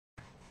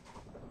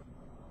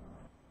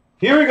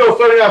Here we go,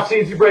 starting off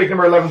CNC break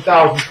number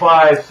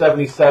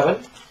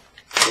 11,577.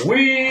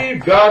 We've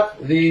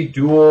got the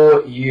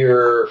dual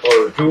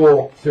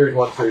Series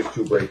 1, Series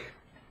 2 break.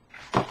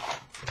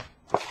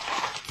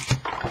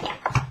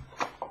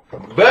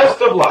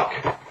 Best of luck.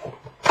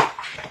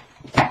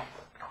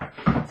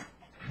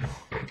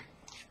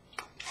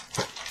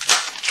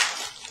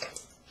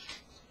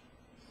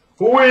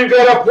 We've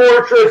got a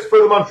portraits for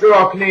the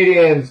Montreal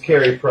Canadiens,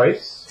 Carey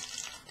Price.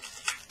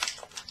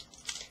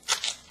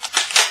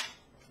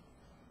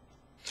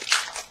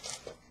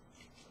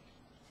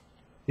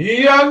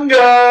 Young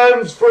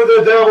Guns for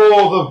the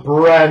Devils of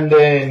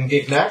Brandon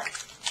Gignac.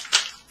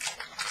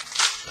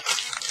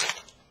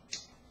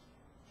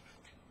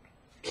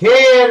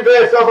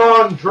 Canvas of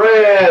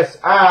Andreas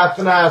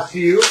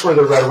Athanasiou for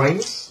the Red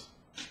Wings.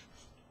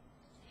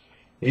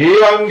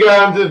 Young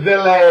Guns of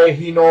Ville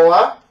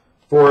Heinola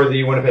for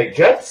the Winnipeg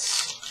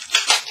Jets.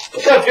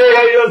 What's up, Jerry?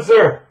 How you doing,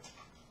 sir?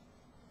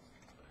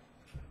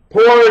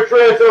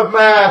 Portrait of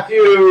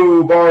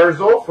Matthew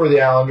Barzal for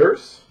the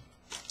Islanders.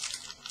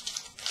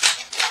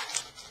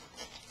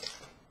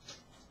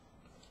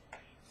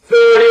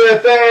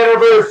 '30th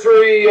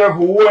anniversary of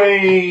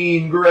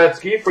Wayne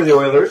Gretzky for the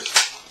Oilers.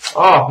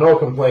 Oh, no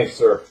complaints,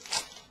 sir.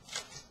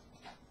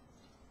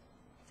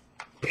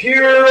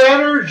 Pure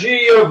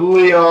Energy of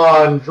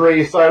Leon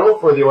Draisaitl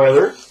for the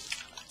Oilers.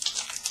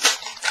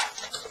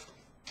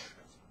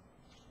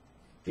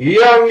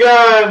 Young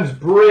Guns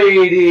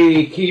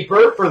Brady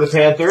Keeper for the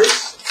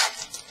Panthers.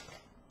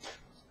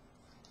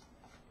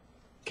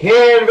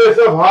 Canvas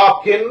of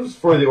Hopkins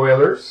for the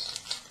Oilers.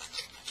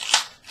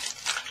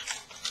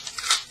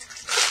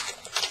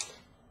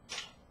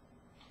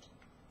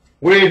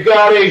 We've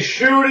got a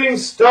Shooting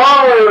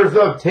Stars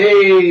of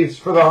Taves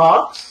for the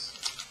Hawks.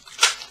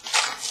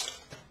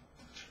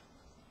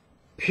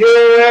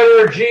 Pure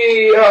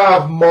Energy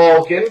of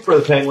Malkin for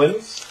the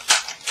Penguins.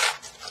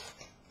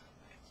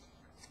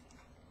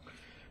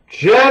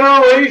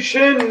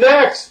 Generation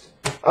Next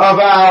of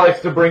Alex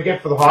DeBrincat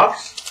for the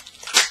Hawks.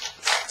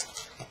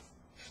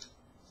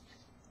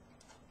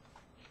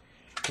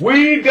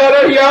 We've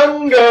got a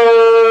Young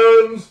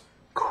Guns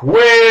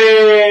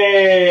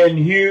Quinn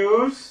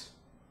Hughes.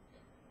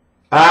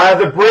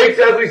 The breaks,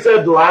 as we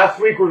said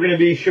last week, were going to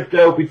be shipped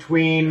out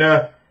between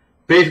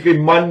basically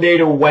Monday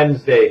to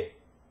Wednesday.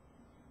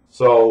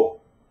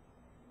 So,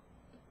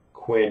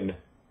 Quinn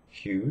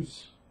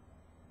Hughes.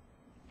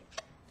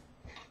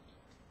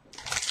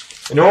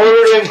 In order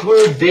to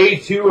include day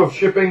 2 of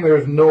shipping,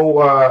 there's no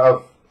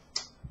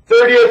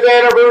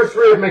 30th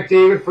anniversary of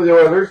McDavid for the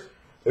Oilers.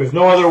 There's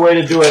no other way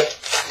to do it,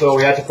 so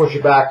we had to push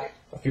it back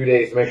a few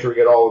days to make sure we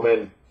get all of them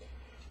in.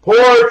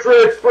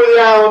 Portraits for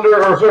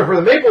the for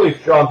the Maple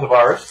Leafs, John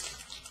Tavares.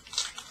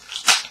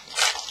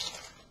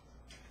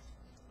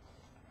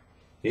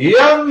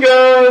 Young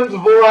Guns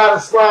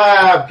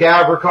Vladislav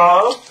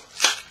Gavrikov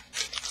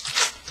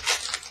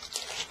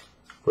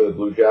for the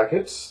Blue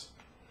Jackets.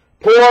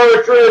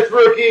 Portraits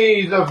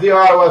Rookies of the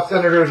Ottawa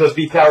Senators of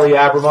Vitaly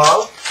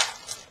Abramov.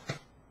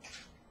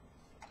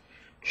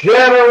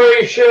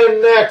 Generation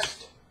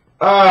Next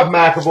of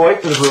McAvoy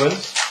for the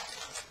Bruins.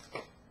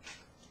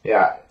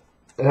 Yeah.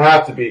 It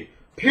has to be.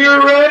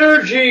 Pure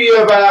Energy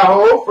of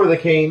Aho for the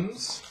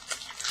Canes.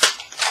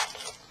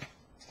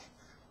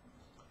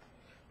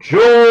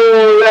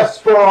 Joel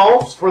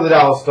L'Esperance for the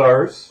Dallas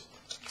Stars.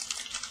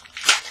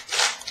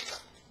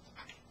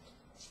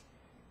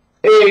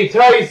 A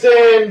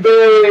Tyson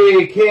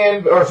Bay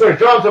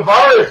John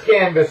Tavares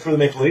canvas for the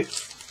Maple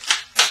Leafs.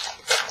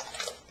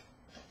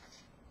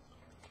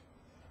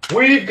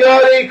 We've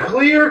got a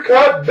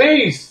clear-cut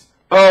base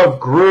of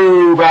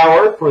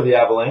Grubauer for the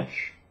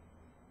Avalanche.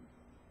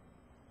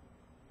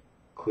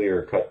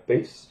 Clear cut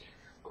base,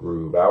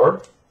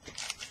 Grubauer.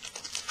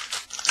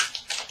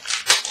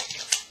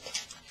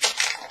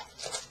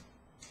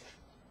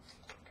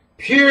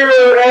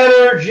 Pure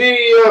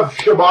Energy of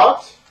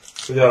Shabbat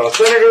for the Ottawa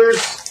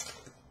Senators.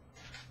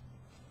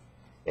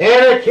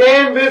 And a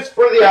canvas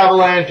for the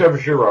Avalanche of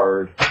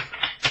Girard.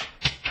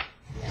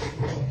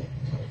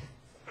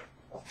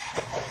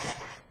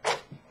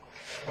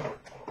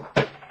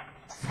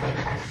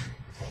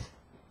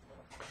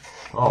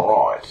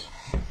 All right.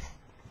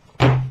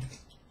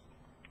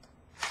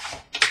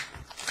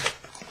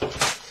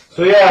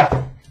 So yeah,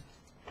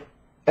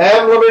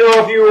 and let me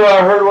know if you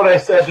heard what I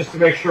said, just to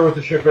make sure with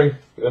the shipping.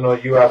 I know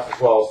you asked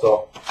as well,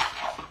 so.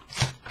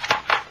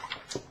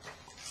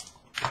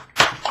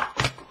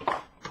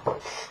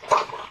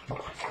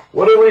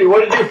 What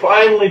did you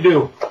finally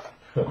do?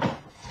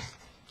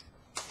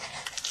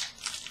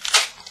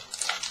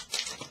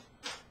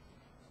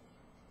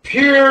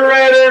 Pure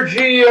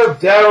Energy of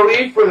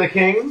Doughty for the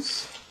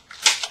Kings.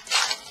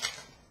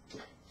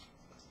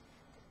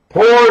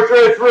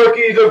 Portraits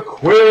Rookies of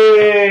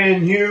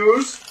Quinn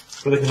Hughes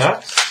for the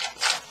Canucks.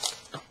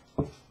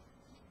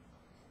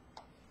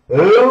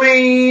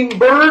 Lean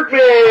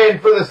Bergman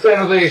for the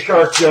San Jose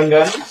Sharks Young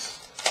Guns.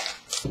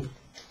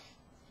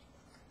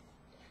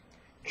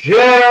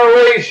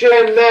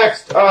 Generation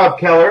Next of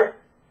Keller.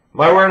 Am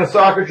I wearing a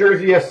soccer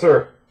jersey? Yes,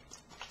 sir.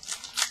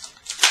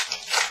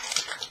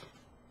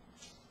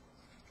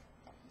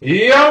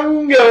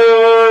 Young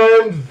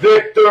Guns,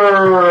 Victor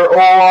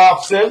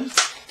Olofsson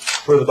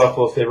for the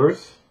Buffalo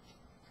Sabres.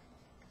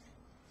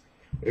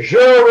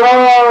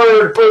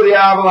 Gerard for the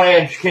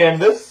Avalanche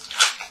canvas.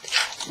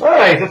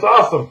 Nice, that's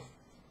awesome.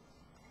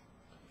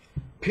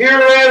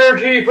 Pure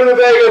Energy for the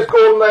Vegas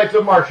Golden Knights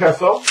of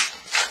Marchesso.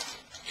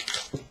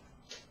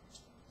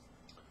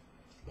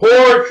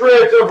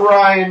 Portrait of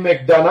Ryan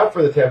McDonough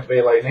for the Tampa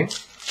Bay Lightning.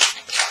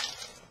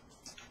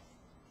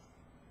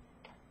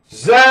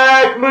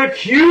 Zach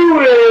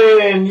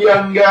McEwen,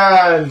 Young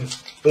Guns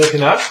for the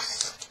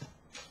Canucks.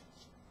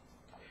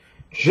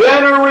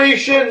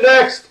 Generation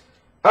Next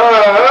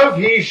of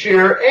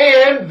Heeshear,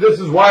 and this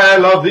is why I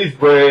love these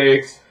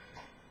breaks.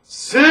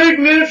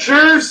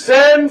 Signature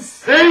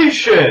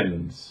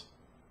Sensations.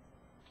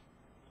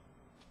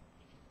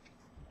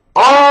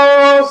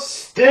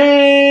 Austin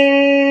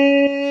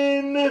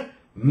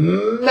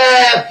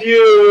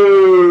Matthews.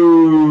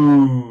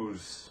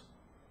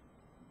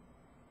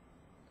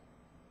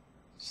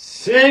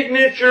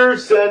 Signature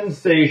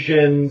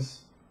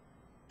Sensations,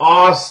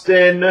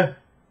 Austin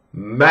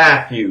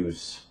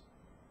Matthews.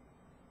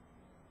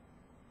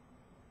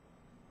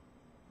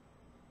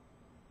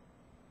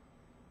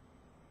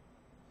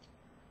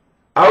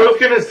 I was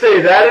going to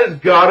say, that has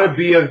got to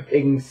be an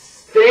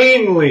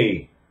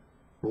insanely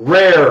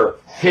rare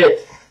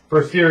hit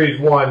for Series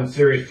 1,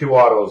 Series 2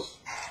 autos.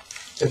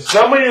 If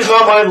somebody does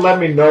not mind, let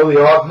me know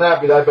the odds on that,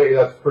 but I bet you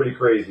that's pretty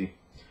crazy.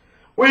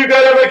 We've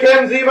got a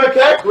Mackenzie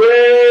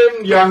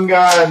McEachran, Young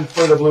Guns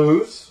for the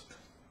Blues.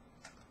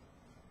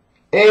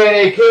 And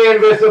a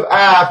canvas of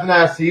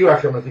Athanasiou.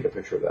 Actually, I'm going to take a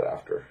picture of that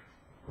after.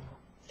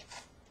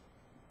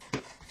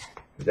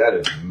 That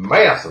is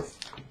massive.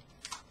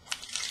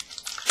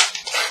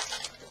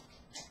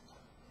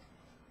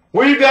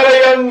 We've got a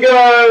Young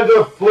Guns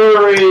of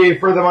Fleury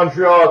for the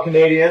Montreal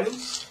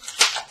Canadiens.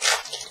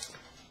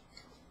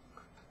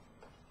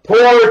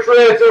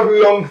 Portrait of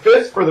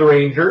Youngfist for the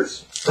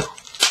Rangers.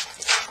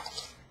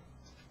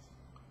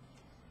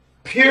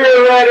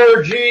 Pure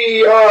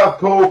Energy of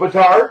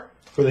Kopitar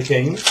for the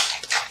Kings.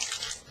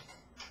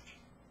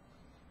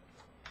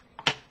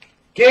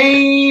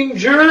 Game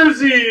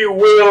Jersey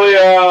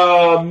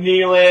William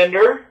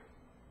Nylander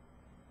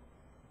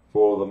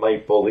for the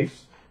Maple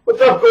Leafs. What's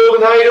up,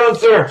 Golden? How you doing,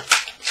 sir?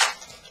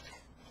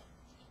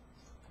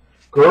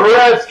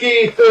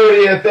 Gretzky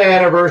 30th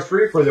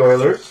anniversary for the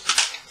Oilers.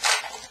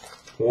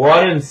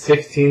 1 in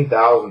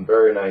 16,000.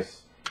 Very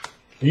nice.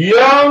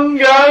 Young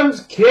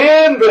Guns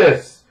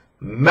canvas.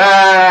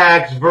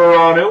 Max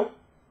Veronu.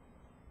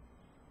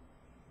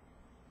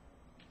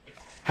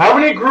 How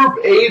many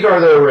Group A's are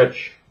there,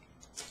 Rich?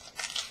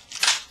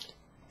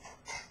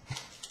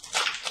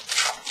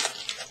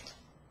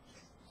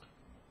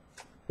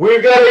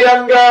 We've got a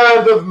Young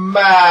Guns of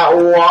Matt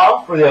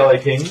Waugh for the LA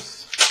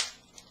Kings.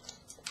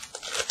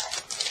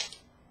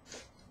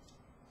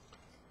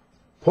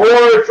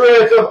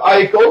 Portrait of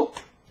Eichel.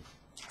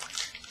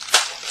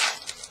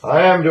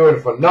 I am doing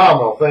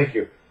phenomenal, thank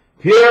you.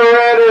 Pure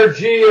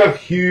Energy of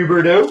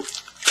Huberdeau.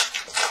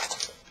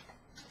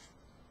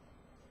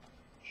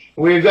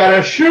 We've got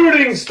a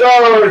Shooting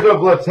Stars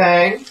of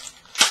Letang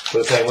for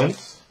the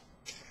Penguins.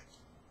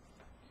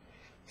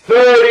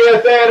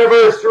 30th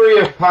anniversary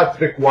of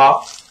Patrick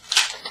Waugh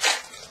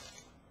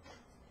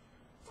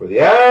for the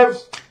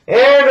Avs,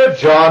 and a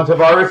John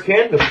Tavares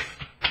canvas.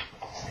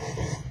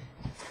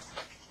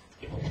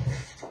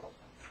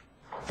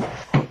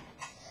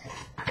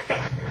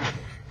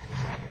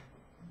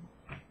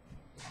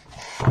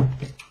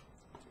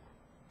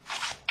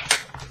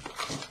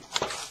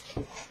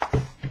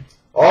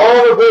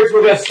 All the breaks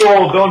will get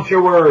sold, don't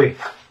you worry.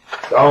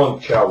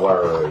 Don't you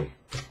worry.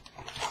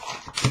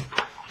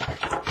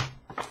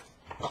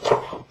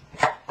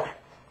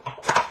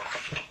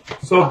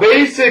 So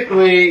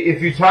basically,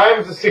 if you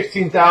times the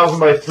 16,000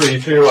 by 3, you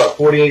figure what,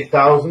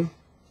 48,000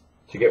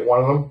 to get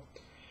one of them.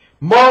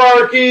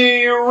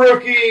 Marquee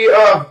Rookie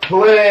of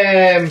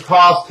Clem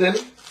Costin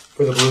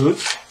for the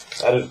Blues.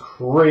 That is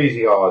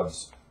crazy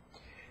odds.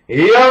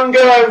 Young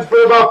Guns for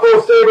the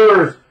Buffalo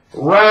Sabres.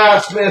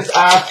 Rasmus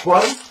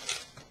Asplund.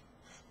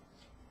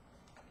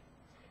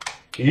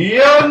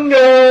 Young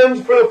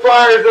Guns for the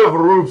Flyers of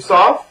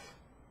Rubtsov.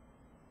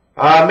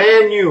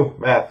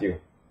 Matthew.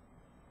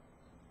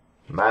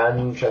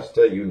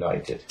 Manchester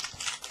United.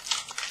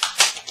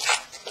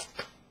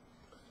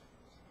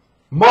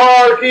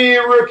 Marquee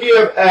Rookie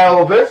of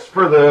Elvis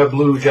for the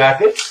Blue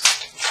Jackets.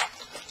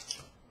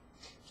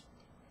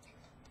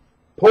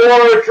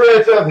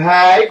 Portrait of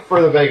Hag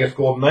for the Vegas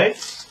Golden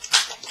Knights.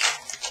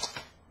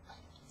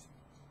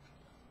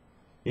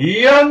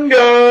 Young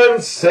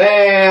Guns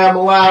Sam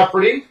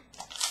Lafferty.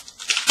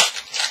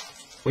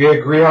 We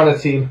agree on a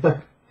team.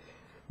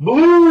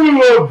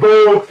 Blue of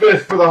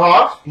Boldfist for the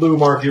Hawks. Blue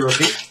Marquee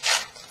Rookie.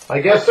 I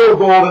guess so,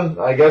 Golden.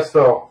 I guess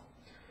so.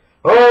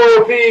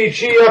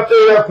 OPG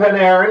update of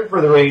Panarin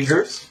for the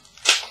Rangers.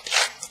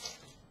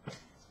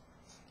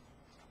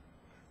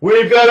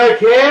 We've got a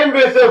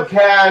canvas of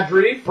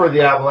Kadri for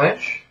the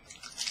Avalanche.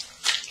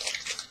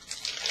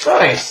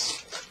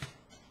 Nice.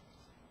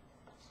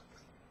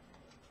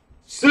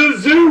 Super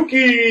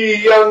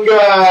Suzuki Young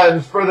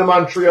Guns for the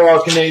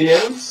Montreal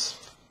Canadiens.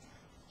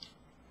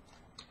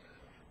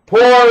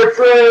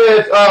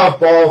 Portrait of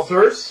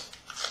Balsers.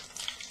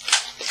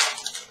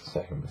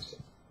 Second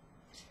missing.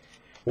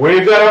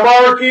 We've got a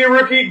marquee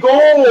rookie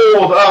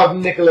gold of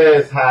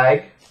Nicholas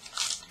Hague.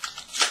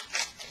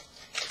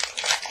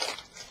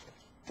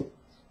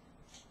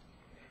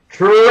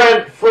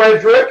 Trent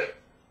Frederick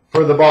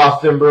for the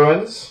Boston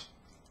Bruins.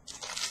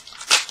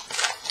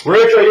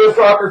 Rich, are you a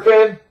soccer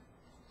fan?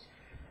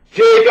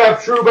 Jacob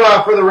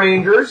Trouba for the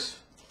Rangers.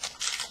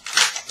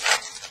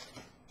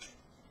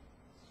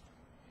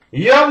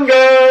 Young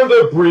Guns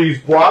of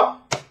Brisebois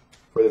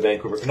for the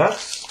Vancouver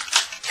Canucks.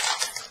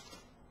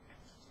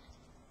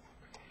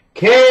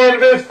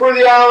 Canvas for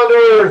the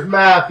Islanders,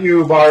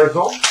 Matthew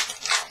Barzal.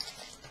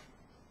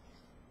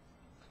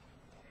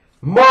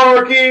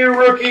 Marquee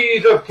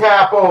rookies of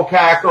Capo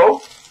Caco.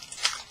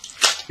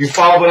 You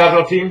follow the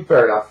national team?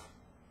 Fair enough.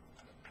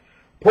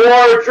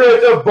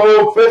 Portrait of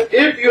Boatman.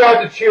 If you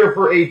had to cheer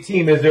for a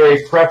team, is there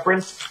a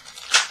preference?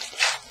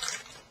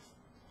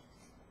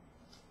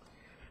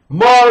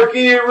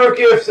 Marquee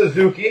rookie of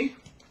Suzuki.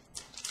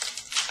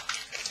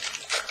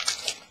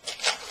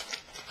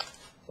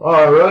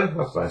 Oh, really?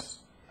 That's nice.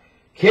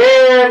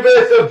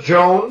 Canvas of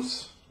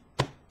Jones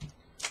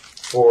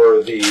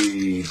for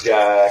the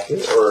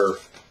Jacket, or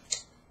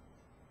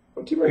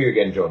what team are you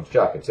again, Jones?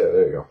 Jackets, yeah,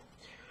 there you go.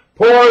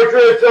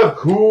 Portraits of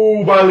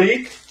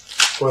Kubalik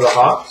for the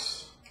Hawks.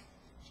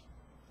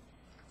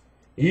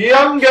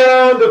 Young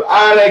Guns of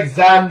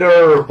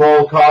Alexander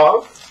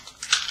Volkov.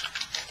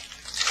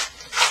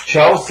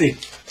 Chelsea.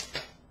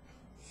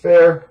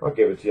 Fair, I'll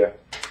give it to you.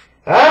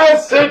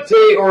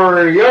 Acetate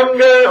or Young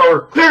Gun,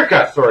 or Clear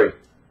Cut, sorry,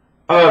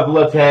 of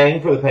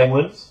Letang for the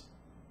Penguins.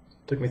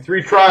 Took me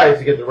 3 tries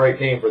to get the right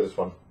name for this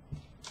one.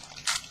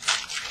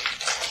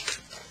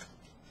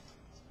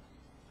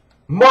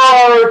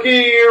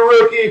 Marquee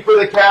rookie for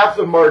the Caps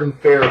of Martin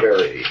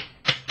Fairbury.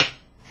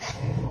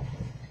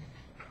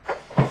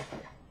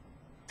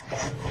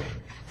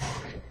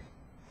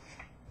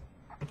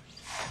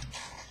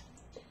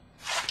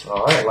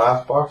 Alright,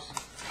 last box.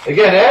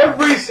 Again,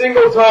 every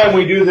single time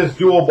we do this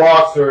dual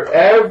boxer,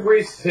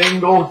 every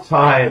single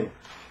time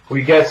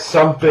we get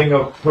something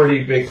of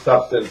pretty big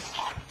substance.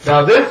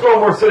 Now this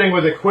one we're sitting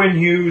with a Quinn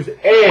Hughes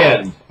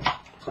and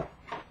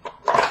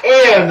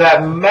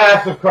that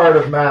massive card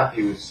of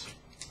Matthews.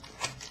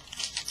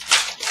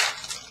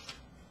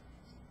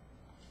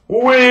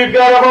 We've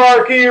got a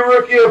marquee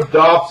rookie of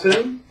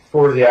Dobson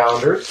for the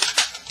Islanders.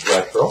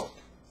 Retro.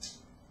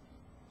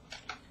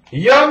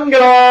 Young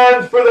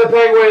Guns for the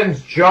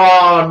Penguins,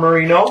 John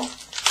Marino.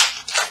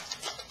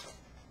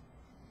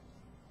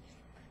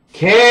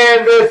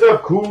 Canvas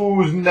of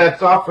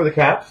Kuznetsov for the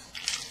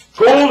Caps.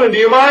 Golden, do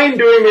you mind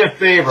doing me a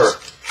favor?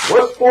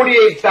 What's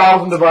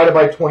 48,000 divided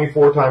by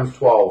 24 times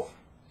 12?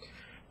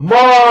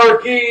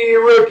 Marquee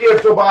rookie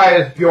of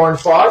Tobias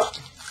Bjornfot.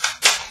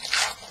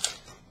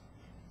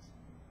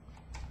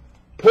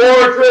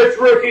 Portraits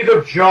rookies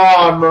of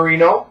John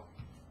Marino.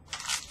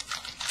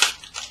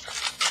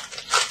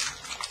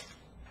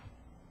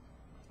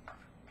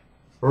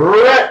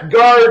 Rhett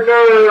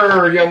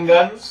Gardner, Young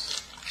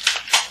Guns.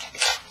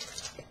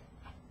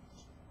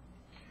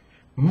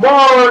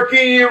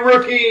 Marquee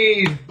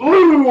rookies,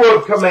 blue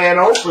of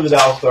Camano for the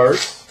Dallas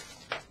Stars.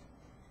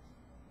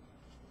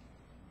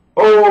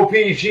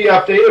 OPG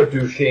update of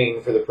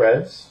Duchesne for the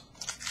Preds.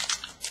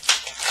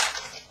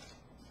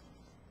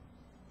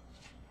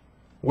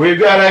 We've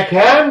got a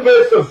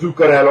canvas of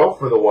Zuccarello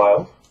for the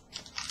Wild.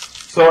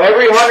 So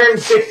every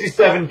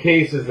 167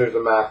 cases, there's a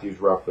Matthews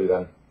roughly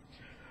then.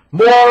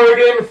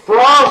 Morgan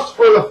Frost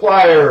for the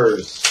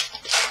Flyers.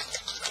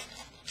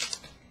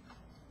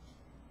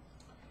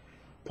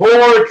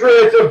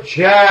 Portrait of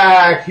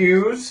Jack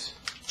Hughes.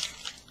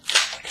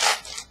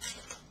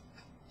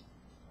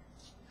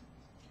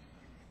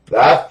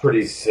 That's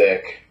pretty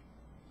sick.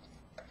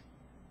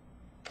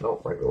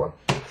 Nope, regular one.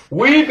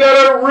 We've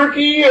got a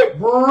rookie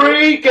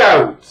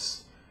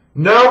breakouts.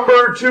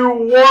 Number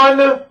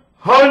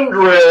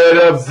 2/100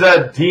 of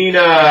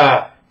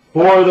Zadina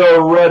for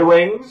the Red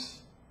Wings.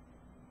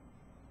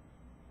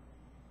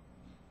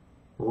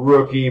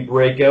 Rookie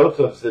breakouts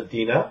of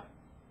Zadina.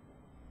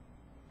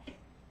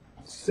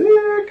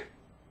 Sick.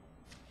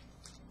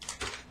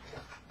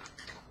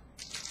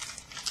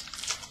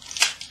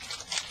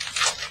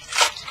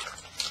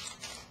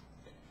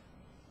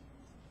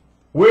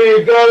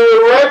 We've got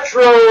a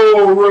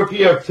retro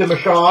rookie of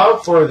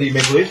Timashov for the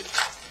Maple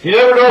Leafs. You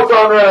never know,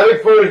 Conrad. I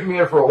think Furry's been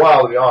here for a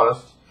while, to be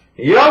honest.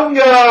 Young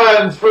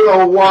Guns for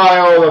the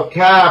Wild of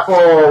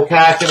Capo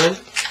Kakinen.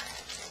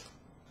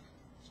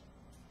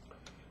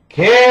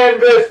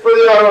 Canvas for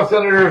the Ottawa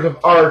Senators of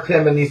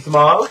Artem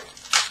Anisimov.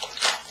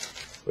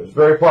 It's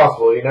very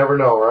possible. You never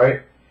know,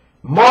 right?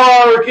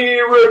 Marquee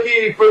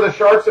rookie for the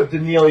Sharks of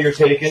Daniil You're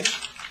taken.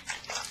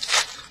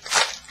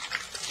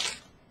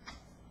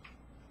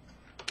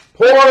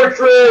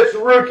 Portraits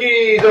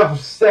rookies of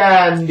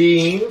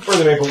Sandine for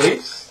the Maple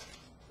Leafs.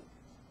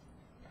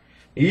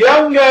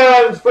 Young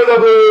Guns for the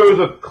Blues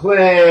of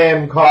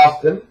Clem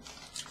Costin.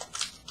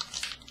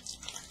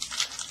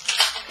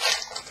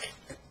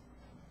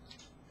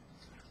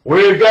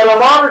 We've got a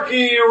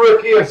marquee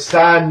rookie of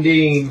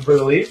Sandine for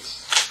the Leafs.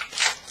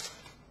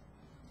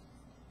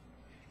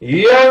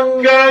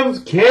 Young Guns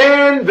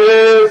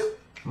canvas,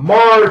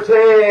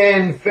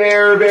 Martin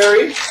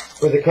Fairberry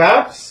for the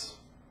Caps.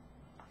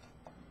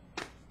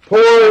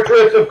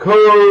 Portrait of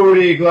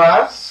Cody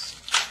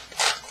Glass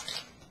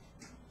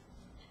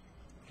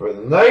for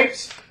the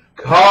Knights.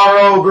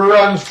 Carl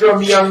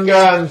Grundstrom Young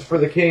Guns for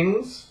the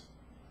Kings.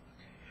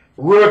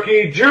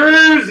 Rookie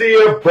jersey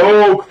of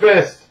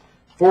Boakfist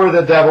for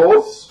the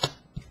Devils.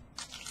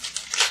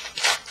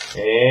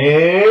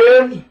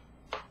 And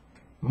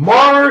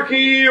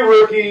marquee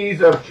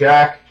rookies of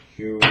Jack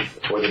Hughes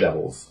for the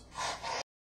Devils.